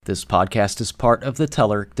This podcast is part of the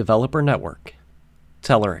Telerik Developer Network.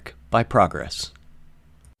 Telerik by Progress.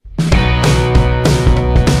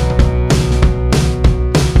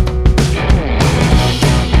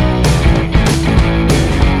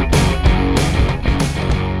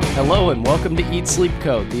 Hello and welcome to Eat Sleep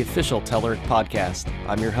Code, the official Telerik podcast.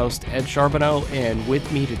 I'm your host, Ed Charbonneau, and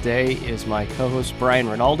with me today is my co-host, Brian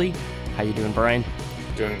Rinaldi. How you doing, Brian?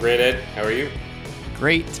 Doing great, Ed. How are you?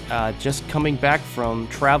 Great. Just coming back from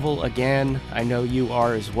travel again. I know you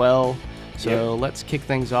are as well. So Let's kick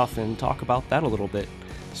things off and talk about that a little bit.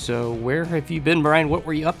 So where have you been, Brian? What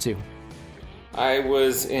were you up to? I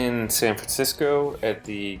was in San Francisco at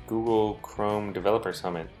the Google Chrome Developer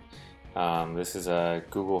Summit. This is a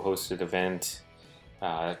Google-hosted event.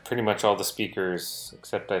 Pretty much all the speakers,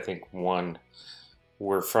 except I think one,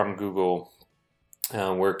 were from Google.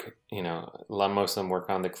 Most of them work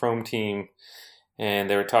on the Chrome team.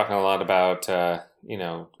 And they were talking a lot about,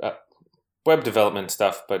 web development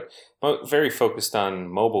stuff, but very focused on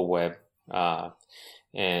mobile web.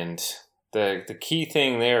 And the key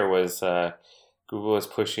thing there was Google is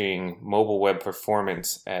pushing mobile web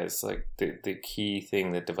performance as like the key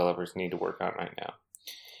thing that developers need to work on right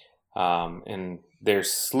now. And their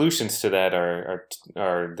solutions to that are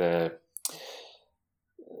the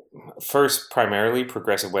first primarily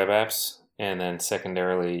progressive web apps, and then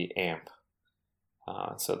secondarily AMP.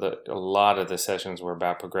 So a lot of the sessions were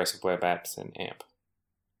about progressive web apps and AMP.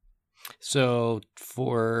 So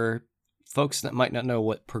for folks that might not know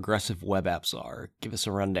what progressive web apps are, give us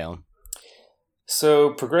a rundown.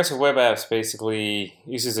 So progressive web apps basically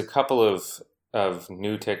uses a couple of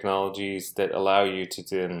new technologies that allow you to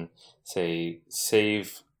then, say,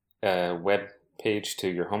 save a web page to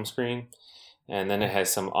your home screen. And then it has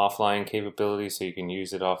some offline capabilities, so you can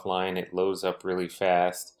use it offline. It loads up really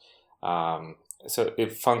fast. So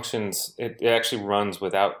it functions. It actually runs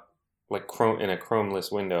without like Chrome in a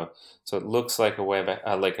Chromeless window. So it looks like a web,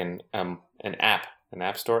 like an app, an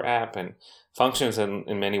App Store app, and functions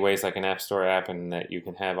in many ways like an App Store app, in that you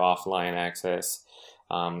can have offline access,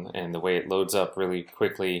 and the way it loads up really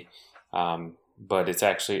quickly. But it's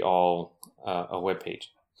actually all a web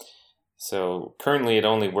page. So currently it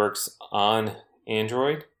only works on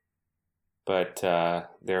Android, but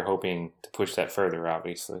they're hoping to push that further,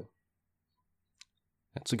 obviously.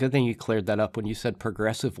 It's a good thing you cleared that up. When you said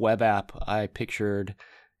progressive web app, I pictured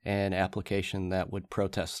an application that would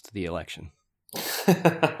protest the election.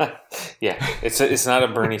 Yeah, it's not a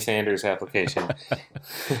Bernie Sanders application.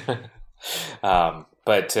 And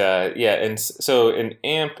so an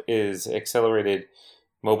AMP is accelerated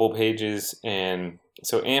mobile pages, and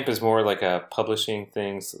so AMP is more like a publishing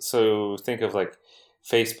thing. So think of like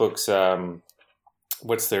Facebook's,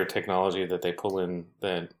 what's their technology that they pull in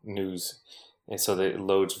the news, and so that it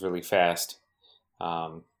loads really fast.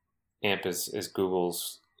 AMP is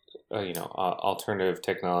Google's, alternative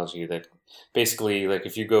technology that basically, like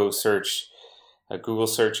if you go search a Google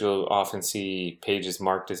search, you'll often see pages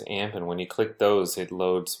marked as AMP, and when you click those, it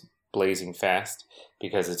loads blazing fast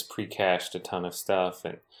because it's pre-cached a ton of stuff,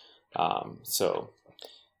 and so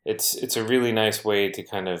it's a really nice way to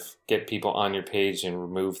kind of get people on your page and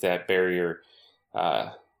remove that barrier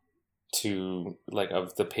to like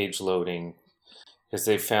of the page loading. Because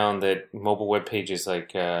they found that mobile web pages,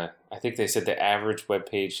 like I think they said the average web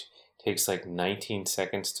page takes like 19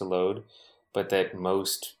 seconds to load, but that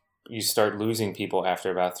you start losing people after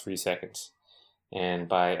about 3 seconds. And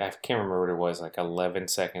I can't remember what it was, like 11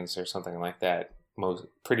 seconds or something like that,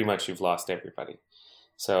 pretty much you've lost everybody.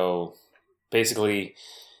 So basically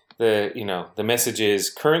the message is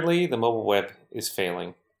currently the mobile web is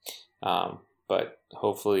failing, but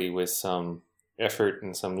hopefully with some effort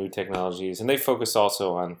and some new technologies, and they focus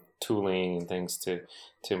also on tooling and things to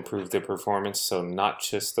improve the performance. So not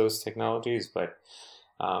just those technologies, but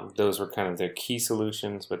those were kind of their key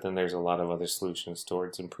solutions. But then there's a lot of other solutions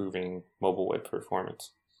towards improving mobile web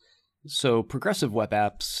performance. So progressive web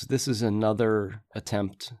apps, this is another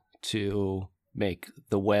attempt to make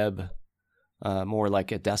the web more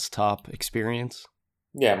like a desktop experience.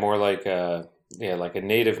 Yeah, more like a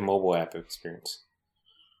native mobile app experience.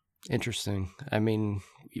 Interesting. I mean,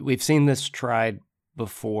 we've seen this tried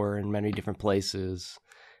before in many different places,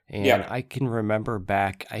 and I can remember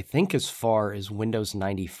back, I think as far as Windows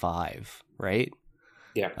 95, right?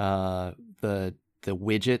 Yeah. The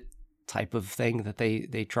widget type of thing that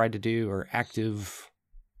they tried to do, or active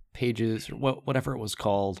pages, or whatever it was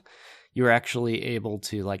called. You were actually able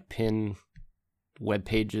to like pin web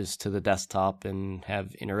pages to the desktop and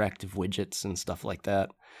have interactive widgets and stuff like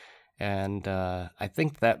that. And I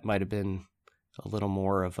think that might have been a little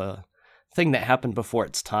more of a thing that happened before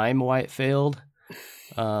its time, why it failed.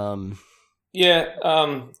 I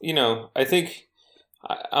think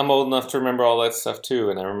I'm old enough to remember all that stuff too,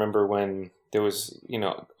 and I remember when there was,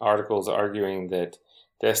 articles arguing that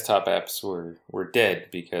desktop apps were dead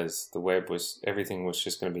because everything was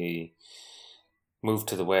just going to be moved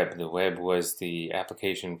to the web. The web was the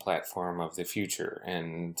application platform of the future,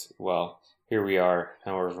 and well, here we are,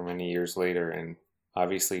 however many years later, and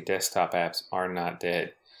obviously desktop apps are not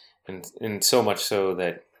dead, and so much so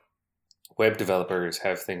that web developers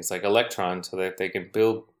have things like Electron so that they can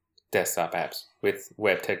build desktop apps with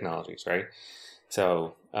web technologies, right?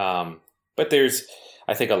 So, but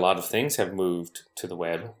I think a lot of things have moved to the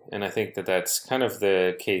web, and I think that that's kind of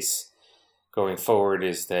the case going forward.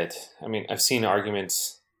 Is that, I mean, I've seen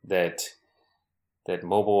arguments that the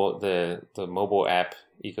mobile app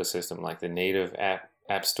ecosystem, like the native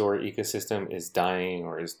app store ecosystem, is dying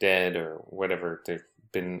or is dead or whatever. There've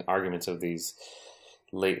been arguments of these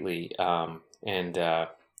lately, and I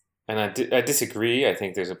disagree. I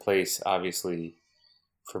think there's a place, obviously,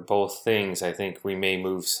 for both things. I think we may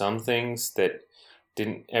move some things that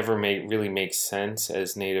didn't ever really make sense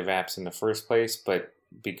as native apps in the first place, but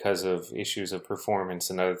because of issues of performance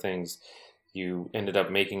and other things, you ended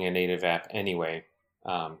up making a native app anyway.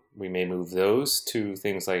 We may move those to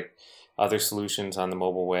things like other solutions on the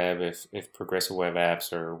mobile web if progressive web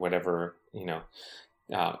apps or whatever,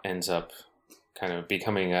 ends up kind of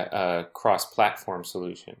becoming a cross-platform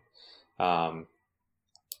solution. But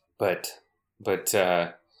it's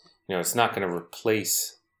not going to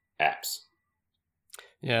replace apps.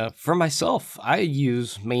 Yeah, for myself, I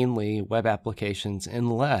use mainly web applications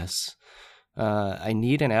unless I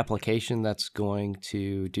need an application that's going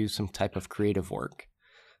to do some type of creative work.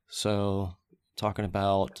 So talking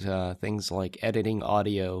about things like editing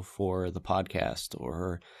audio for the podcast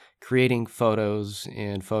or creating photos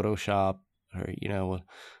in Photoshop, or,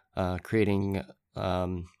 creating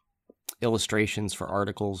illustrations for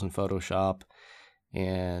articles in Photoshop,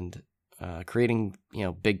 and creating,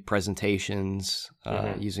 big presentations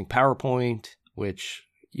using PowerPoint, which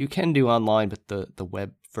you can do online, but the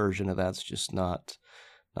web version of that's just not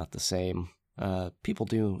the same. People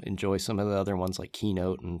do enjoy some of the other ones like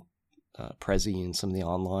Keynote and Prezi and some of the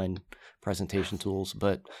online presentation tools,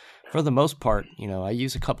 but for the most part, I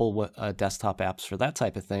use a couple desktop apps for that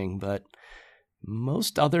type of thing, but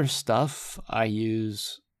most other stuff I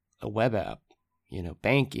use a web app,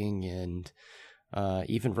 banking and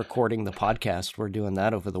even recording the podcast, we're doing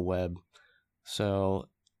that over the web. So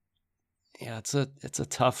yeah, it's a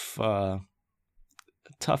tough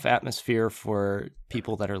atmosphere for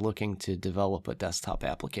people that are looking to develop a desktop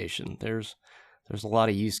application. There's a lot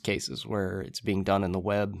of use cases where it's being done in the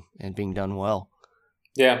web and being done well.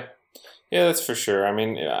 Yeah, that's for sure. I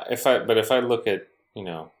mean, if I look at,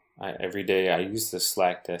 every day I use the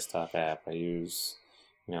Slack desktop app. I use,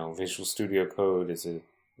 Visual Studio Code it's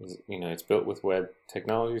built with web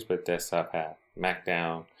technologies, but desktop app.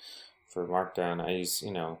 Markdown for Markdown. I use,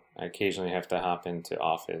 I occasionally have to hop into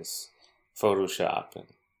Office, Photoshop, and,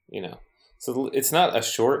 so it's not a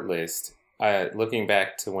short list. Looking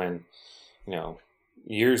back to when,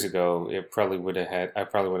 years ago, I probably would have had,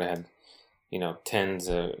 tens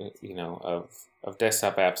of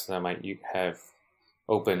desktop apps that I might have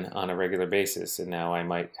open on a regular basis, and now I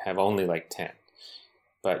might have only like 10.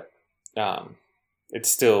 But it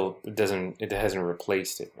hasn't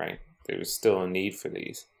replaced it, right? There's still a need for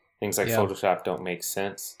these things. Like Photoshop don't make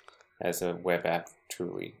sense as a web app,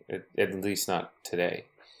 truly, at least not today.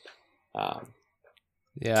 I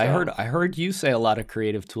heard you say a lot of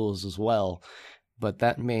creative tools as well, but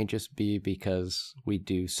that may just be because we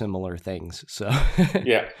do similar things. So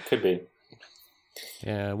yeah, could be.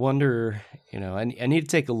 Yeah, I wonder, I need to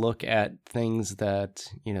take a look at things that,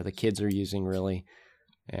 the kids are using really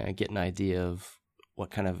and get an idea of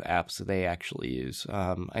what kind of apps they actually use.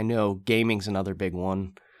 I know gaming's another big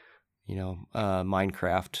one.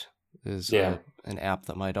 Minecraft is an app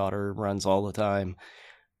that my daughter runs all the time.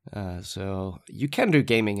 So you can do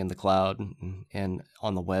gaming in the cloud and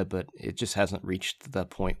on the web, but it just hasn't reached the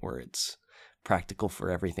point where it's practical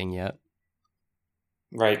for everything yet.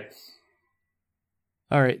 Right.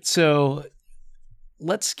 All right. So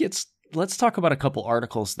let's talk about a couple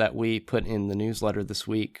articles that we put in the newsletter this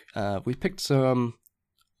week. We picked some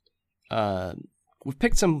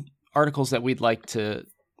articles that we'd like to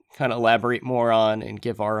kind of elaborate more on and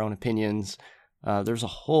give our own opinions. There's a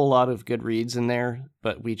whole lot of good reads in there,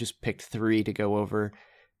 but we just picked 3 to go over.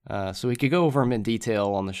 So we could go over them in detail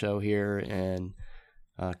on the show here and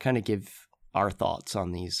kind of give our thoughts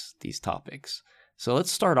on these topics. So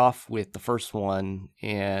let's start off with the first one,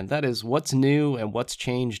 and that is what's new and what's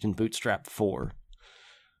changed in Bootstrap 4.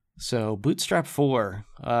 So Bootstrap 4,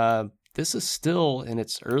 this is still in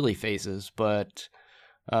its early phases, but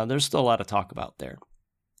there's still a lot to talk about there.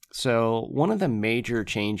 So one of the major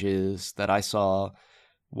changes that I saw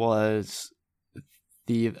was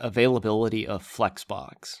the availability of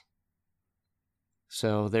Flexbox.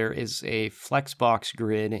 So there is a Flexbox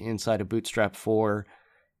grid inside of Bootstrap 4.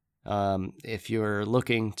 If you're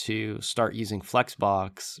looking to start using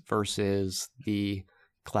Flexbox versus the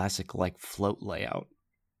classic like float layout.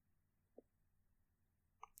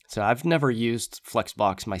 So I've never used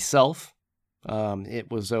Flexbox myself.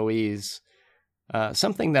 It was always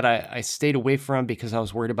something that I stayed away from because I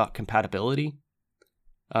was worried about compatibility.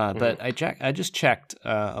 But I just checked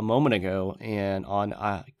a moment ago, and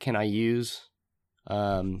on can I use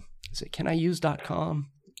is it caniuse.com?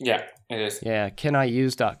 Yeah, it is. Yeah,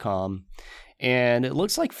 caniuse.com. And it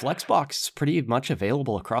looks like Flexbox is pretty much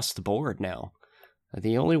available across the board now.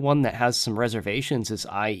 The only one that has some reservations is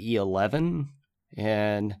IE11,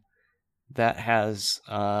 and that has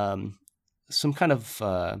some kind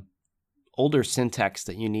of older syntax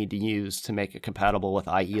that you need to use to make it compatible with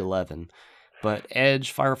IE11. But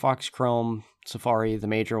Edge, Firefox, Chrome, Safari, the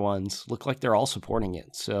major ones, look like they're all supporting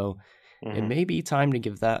it. So it may be time to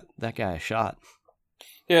give that guy a shot.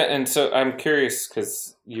 Yeah, and so I'm curious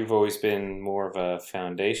because you've always been more of a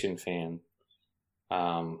Foundation fan.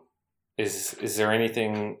 Is there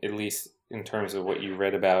anything, at least in terms of what you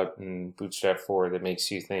read about in Bootstrap 4, that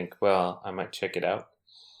makes you think, well, I might check it out?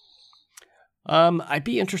 I'd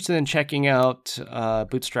be interested in checking out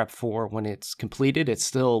Bootstrap 4 when it's completed. It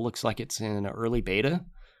still looks like it's in early beta,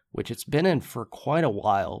 which it's been in for quite a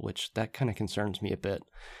while, which that kind of concerns me a bit.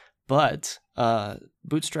 But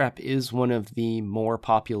Bootstrap is one of the more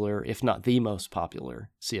popular, if not the most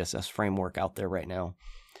popular, CSS framework out there right now.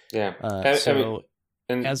 Yeah. So,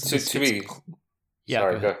 and as to be... Yeah,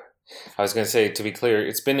 sorry, go ahead. I was going to say, to be clear,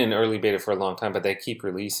 it's been in early beta for a long time, but they keep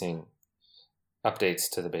releasing updates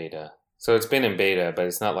to the beta. So it's been in beta, but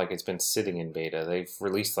it's not like it's been sitting in beta. They've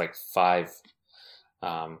released like 5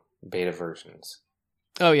 beta versions.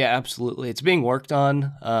 Oh, yeah, absolutely. It's being worked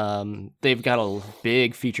on. They've got a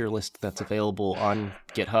big feature list that's available on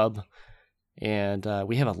GitHub, and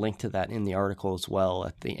we have a link to that in the article as well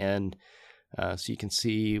at the end, so you can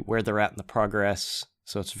see where they're at in the progress.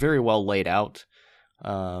 So it's very well laid out.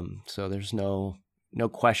 So there's no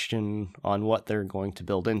question on what they're going to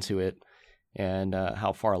build into it and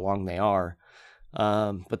how far along they are.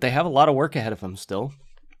 But they have a lot of work ahead of them still.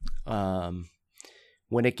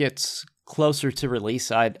 When it gets closer to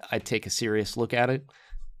release, I'd take a serious look at it,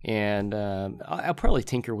 and I'll probably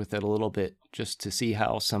tinker with it a little bit just to see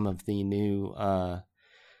how some of the new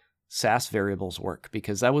Sass variables work,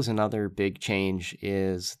 because that was another big change.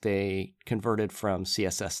 Is they converted from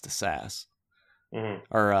CSS to Sass.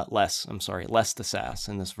 Or less to Sass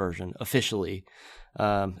in this version officially.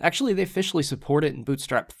 Actually, they officially support it in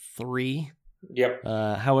Bootstrap 3. Yep.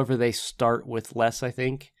 However, they start with less, I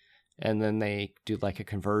think, and then they do like a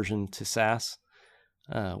conversion to Sass,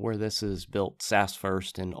 where this is built Sass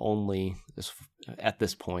first and only at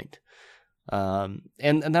this point. And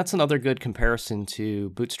that's another good comparison to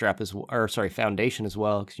Bootstrap Foundation as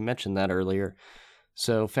well, because you mentioned that earlier.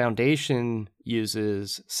 So Foundation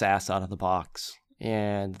uses Sass out of the box,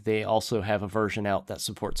 and they also have a version out that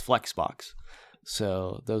supports Flexbox.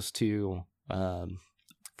 So those two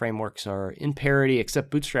frameworks are in parity, except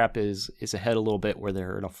Bootstrap is ahead a little bit, where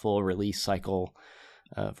they're in a full release cycle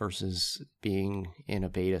versus being in a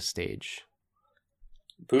beta stage.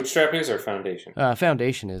 Bootstrap is or Foundation?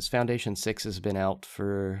 Foundation is. Foundation 6 has been out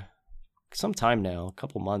for some time now, a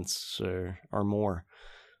couple months or more.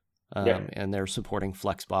 And they're supporting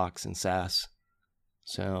Flexbox and Sass.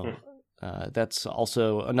 So that's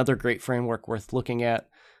also another great framework worth looking at.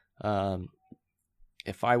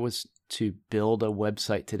 If I was to build a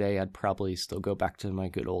website today, I'd probably still go back to my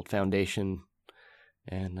good old Foundation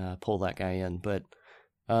and pull that guy in. But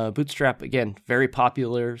Bootstrap, again, very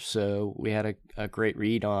popular. So we had a great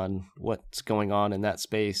read on what's going on in that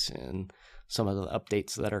space and some of the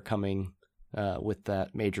updates that are coming with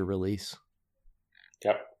that major release.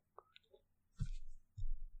 Yep.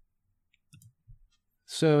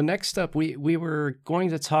 So next up, we were going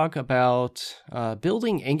to talk about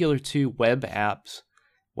building Angular 2 web apps,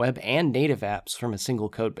 web and native apps from a single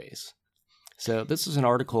code base. So this is an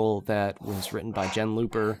article that was written by Jen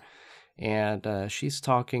Looper, and she's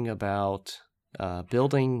talking about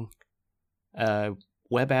building a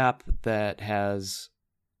web app that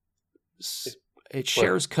it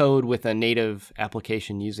shares code with a native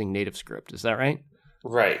application using NativeScript. Is that right?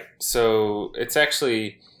 Right. So it's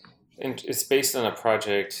based on a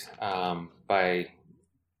project by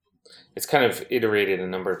it's kind of iterated a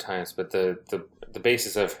number of times, but the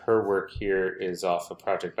basis of her work here is off a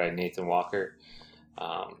project by Nathan Walker.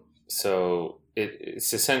 So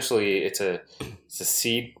it's essentially it's a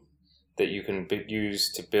seed that you can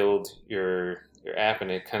use to build your app,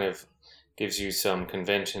 and it kind of gives you some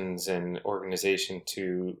conventions and organization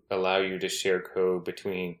to allow you to share code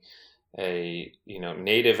between a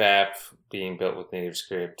native app being built with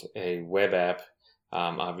NativeScript, a web app,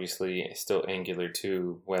 obviously still Angular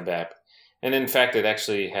 2 web app, and in fact it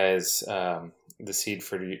actually has the seed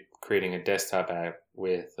for creating a desktop app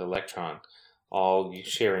with Electron, all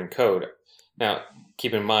sharing code. Now,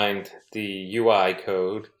 keep in mind the UI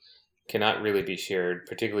code cannot really be shared,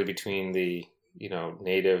 particularly between the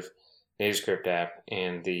native NativeScript app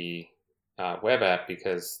and the web app,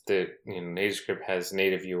 because the NativeScript has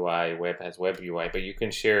native UI, web has web UI, but you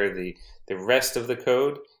can share the rest of the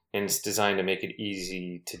code, and it's designed to make it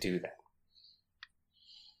easy to do that.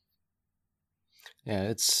 Yeah,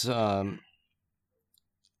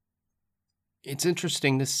 it's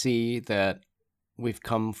interesting to see that we've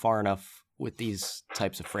come far enough with these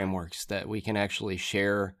types of frameworks that we can actually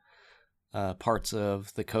share parts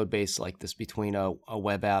of the code base like this between a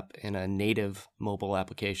web app and a native mobile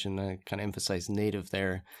application. I kind of emphasize native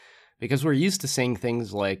there because we're used to seeing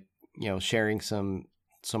things like, sharing some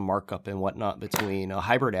markup and whatnot between a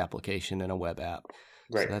hybrid application and a web app.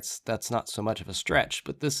 Right. So that's not so much of a stretch,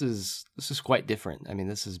 but this is quite different. I mean,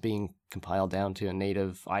 this is being compiled down to a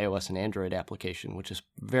native iOS and Android application, which is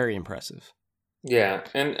very impressive. Yeah,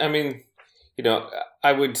 and I mean,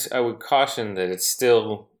 I would caution that it's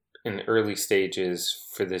still in early stages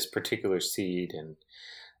for this particular seed,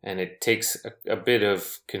 and it takes a bit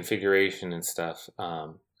of configuration and stuff.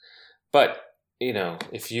 But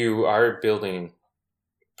if you are building,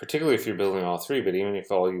 particularly if you're building all three, but even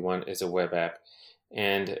if all you want is a web app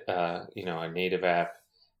and a native app,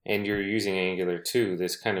 and you're using Angular 2,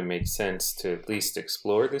 this kind of makes sense to at least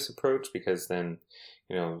explore this approach, because then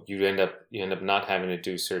you end up not having to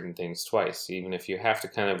do certain things twice, even if you have to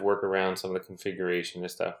kind of work around some of the configuration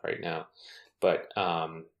and stuff right now. But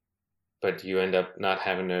you end up not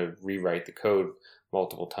having to rewrite the code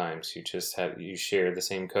multiple times. You share the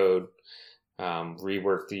same code,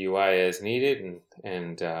 rework the UI as needed,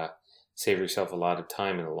 and save yourself a lot of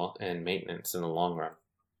time and maintenance in the long run.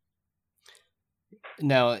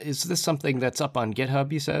 Now, is this something that's up on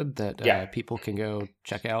GitHub, you said, that people can go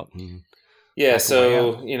check out? Yeah,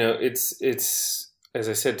 so, it's as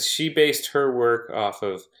I said, she based her work off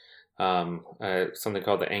of something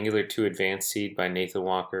called the Angular 2 Advanced Seed by Nathan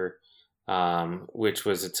Walker, which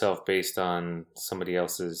was itself based on somebody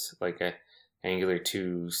else's, like a Angular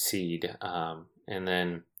 2 seed. And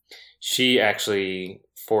then she actually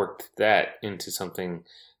forked that into something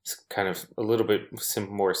kind of a little bit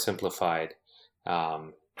more simplified.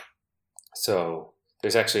 So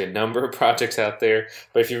there's actually a number of projects out there,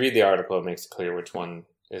 but if you read the article, it makes it clear which one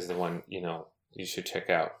is the one you should check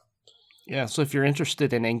out. Yeah, so if you're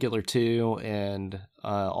interested in Angular 2 and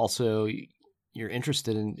also you're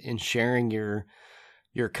interested in sharing your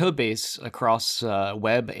code base across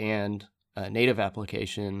web and native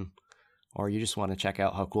application, or you just want to check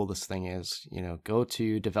out how cool this thing is, go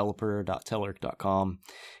to developer.telerik.com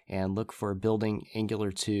and look for building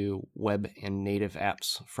Angular 2 web and native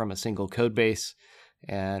apps from a single code base.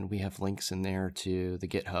 And we have links in there to the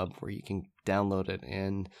GitHub where you can download it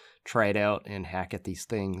and try it out and hack at these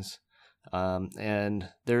things. And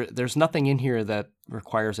there's nothing in here that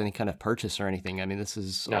requires any kind of purchase or anything. I mean, this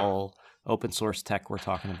is all open source tech we're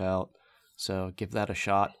talking about. So give that a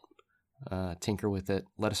shot. Tinker with it.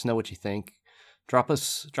 Let us know what you think. Drop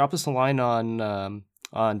us a line on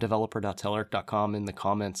developer.telerik.com in the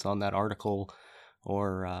comments on that article,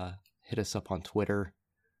 or hit us up on Twitter,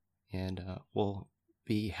 and we'll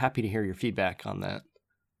be happy to hear your feedback on that.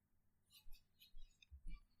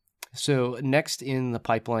 So next in the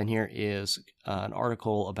pipeline here is an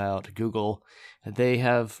article about Google. They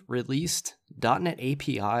have released .NET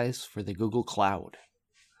APIs for the Google Cloud.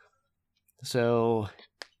 So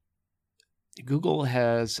Google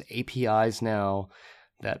has APIs now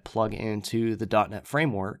that plug into the .NET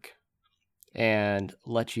framework and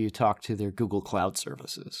let you talk to their Google Cloud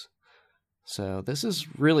services. So this is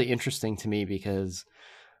really interesting to me because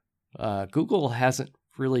Google hasn't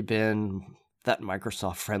really been that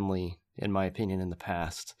Microsoft friendly, in my opinion, in the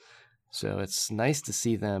past. So it's nice to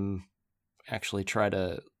see them actually try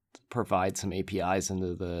to provide some APIs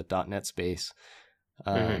into the .NET space.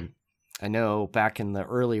 I know back in the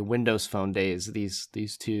early Windows Phone days,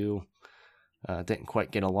 these two didn't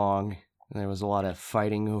quite get along. There was a lot of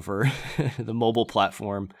fighting over the mobile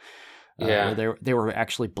platform. Yeah. where they were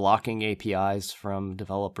actually blocking APIs from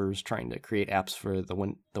developers trying to create apps for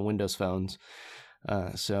the Windows phones.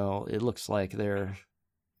 So it looks like they're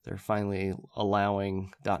finally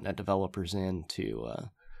allowing .NET developers in to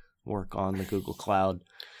work on the Google Cloud.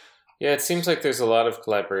 Yeah, it seems like there's a lot of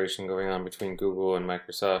collaboration going on between Google and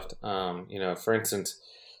Microsoft. For instance,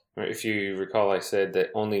 if you recall, I said that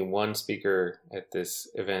only one speaker at this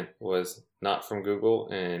event was not from Google,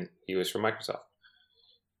 and he was from Microsoft.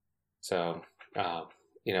 So,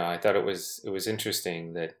 I thought it was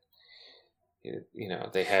interesting that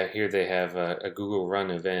they have a Google Run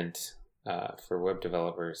event for web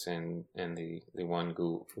developers, and the one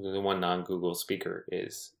non-Google speaker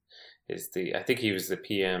is I think he was the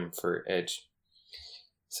PM for Edge.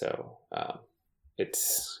 So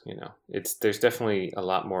there's definitely a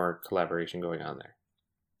lot more collaboration going on there.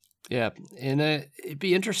 Yeah, and it'd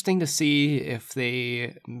be interesting to see if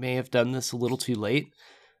they may have done this a little too late.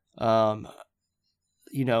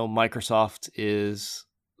 Microsoft is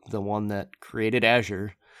the one that created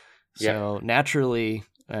Azure, so naturally,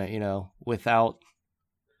 without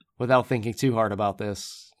thinking too hard about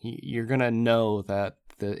this, you're gonna know that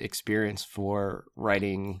the experience for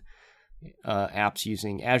writing apps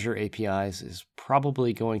using Azure APIs is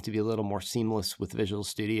probably going to be a little more seamless with Visual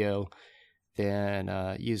Studio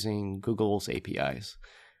than using Google's APIs.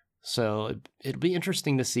 So it'll be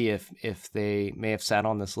interesting to see if they may have sat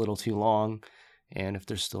on this a little too long, and if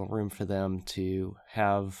there's still room for them to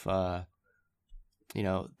have the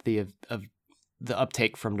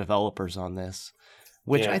uptake from developers on this,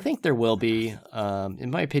 which I think there will be.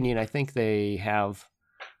 In my opinion, I think they have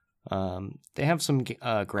some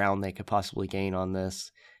ground they could possibly gain on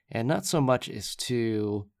this, and not so much as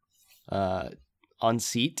to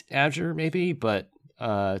unseat Azure maybe, but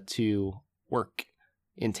to work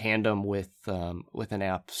in tandem with an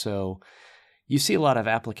app. So you see a lot of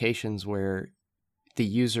applications where the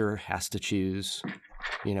user has to choose,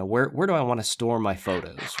 where do I want to store my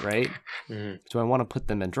photos, right? Mm-hmm. Do I want to put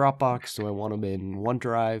them in Dropbox? Do I want them in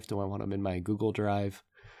OneDrive? Do I want them in my Google Drive?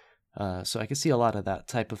 So I can see a lot of that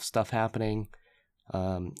type of stuff happening.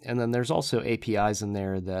 And then there's also APIs in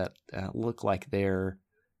there that look like they're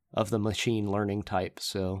of the machine learning type.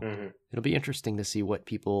 So it'll be interesting to see what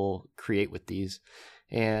people create with these.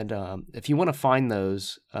 And if you want to find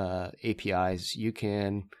those APIs, you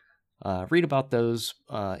can read about those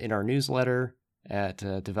in our newsletter at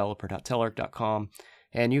developer.telerik.com.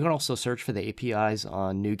 And you can also search for the APIs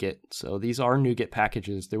on NuGet. So these are NuGet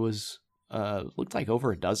packages. There was looked like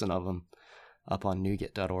over a dozen of them up on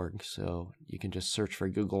NuGet.org. So you can just search for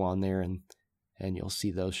Google on there, and you'll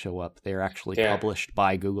see those show up. They're actually published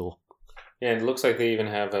by Google. Yeah, it looks like they even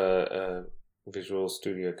have a Visual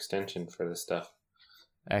Studio extension for this stuff.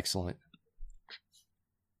 Excellent.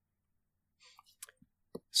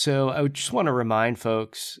 So I would just want to remind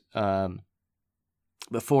folks,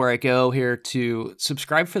 before I go here, to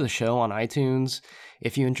subscribe for the show on iTunes.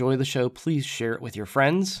 If you enjoy the show, please share it with your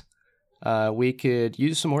friends. We could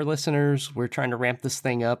use some more listeners. We're trying to ramp this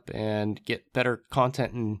thing up and get better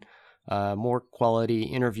content and more quality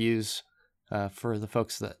interviews for the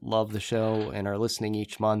folks that love the show and are listening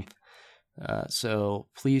each month. So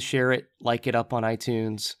please share it, like it up on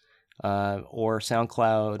iTunes or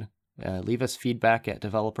SoundCloud. Leave us feedback at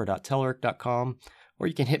developer.telerik.com, or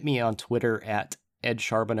you can hit me on Twitter at Ed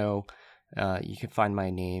Charbonneau. You can find my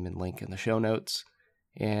name and link in the show notes.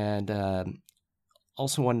 And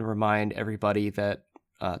also want to remind everybody that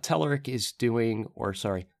Progress is doing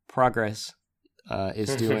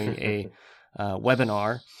a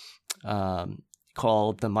webinar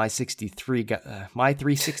called the My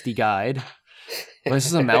 360 Guide. Well, this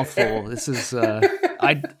is a mouthful. This is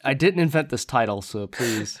I didn't invent this title, so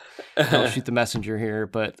please don't shoot the messenger here.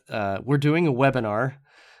 But we're doing a webinar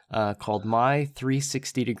called My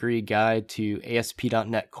 360-Degree Guide to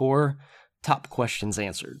ASP.NET Core Top Questions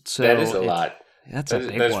Answered. So that is a lot. That's a big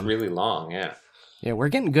one. That's really long, yeah. Yeah, we're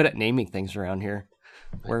getting good at naming things around here.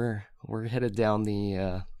 We're headed down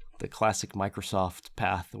the classic Microsoft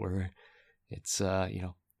path where it's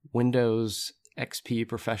Windows XP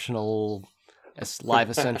Professional, Live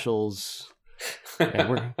Essentials.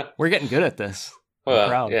 Yeah, we're getting good at this. Well,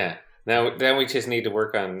 proud. Yeah. Now we just need to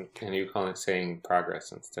work on, and you call it saying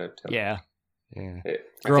progress instead of telerik. Yeah. I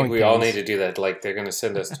think we all need to do that. Like they're going to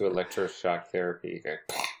send us to electroshock therapy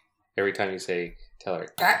every time you say telerik.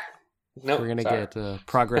 No, we're going to get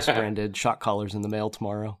progress branded shock collars in the mail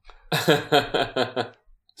tomorrow.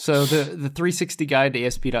 So the 360 Guide to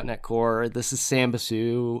ASP.NET Core, this is Sam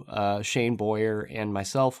Basu, Shane Boyer, and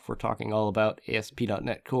myself. We're talking all about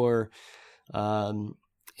ASP.NET Core.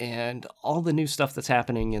 and all the new stuff that's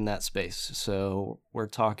happening in that space. So we're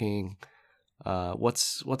talking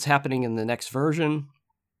what's happening in the next version,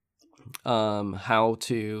 how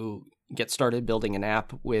to get started building an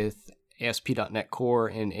app with ASP.NET Core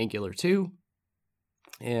and Angular 2,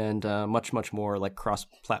 and much more like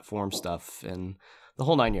cross-platform stuff and the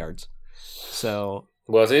whole 9 yards. So,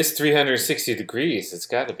 well, it is 360 degrees. It's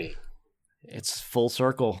got to be. It's full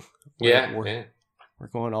circle. We're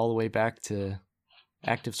going all the way back to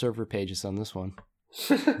active server pages on this one.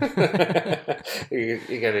 You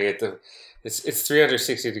gotta get it's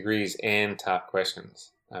 360 degrees and top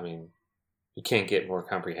questions. I mean, you can't get more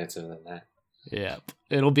comprehensive than that. Yeah,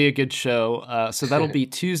 it'll be a good show. So that'll be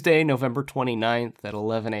Tuesday, November 29th at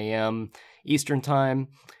 11 a.m. Eastern Time.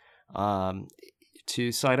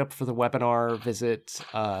 To sign up for the webinar, visit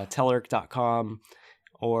Telerik.com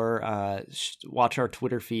or watch our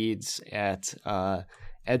Twitter feeds at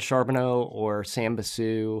Ed Charbonneau or Sam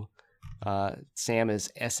Basu. Sam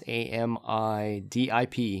is SAMIDIP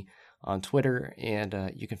on Twitter,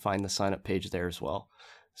 and you can find the sign-up page there as well.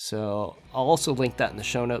 So I'll also link that in the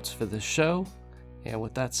show notes for this show. And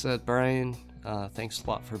with that said, Brian, thanks a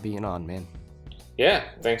lot for being on, man. Yeah,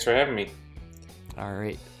 thanks for having me. All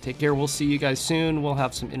right, take care. We'll see you guys soon. We'll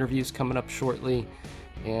have some interviews coming up shortly.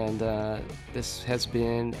 And this has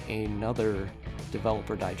been another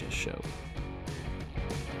Developer Digest show.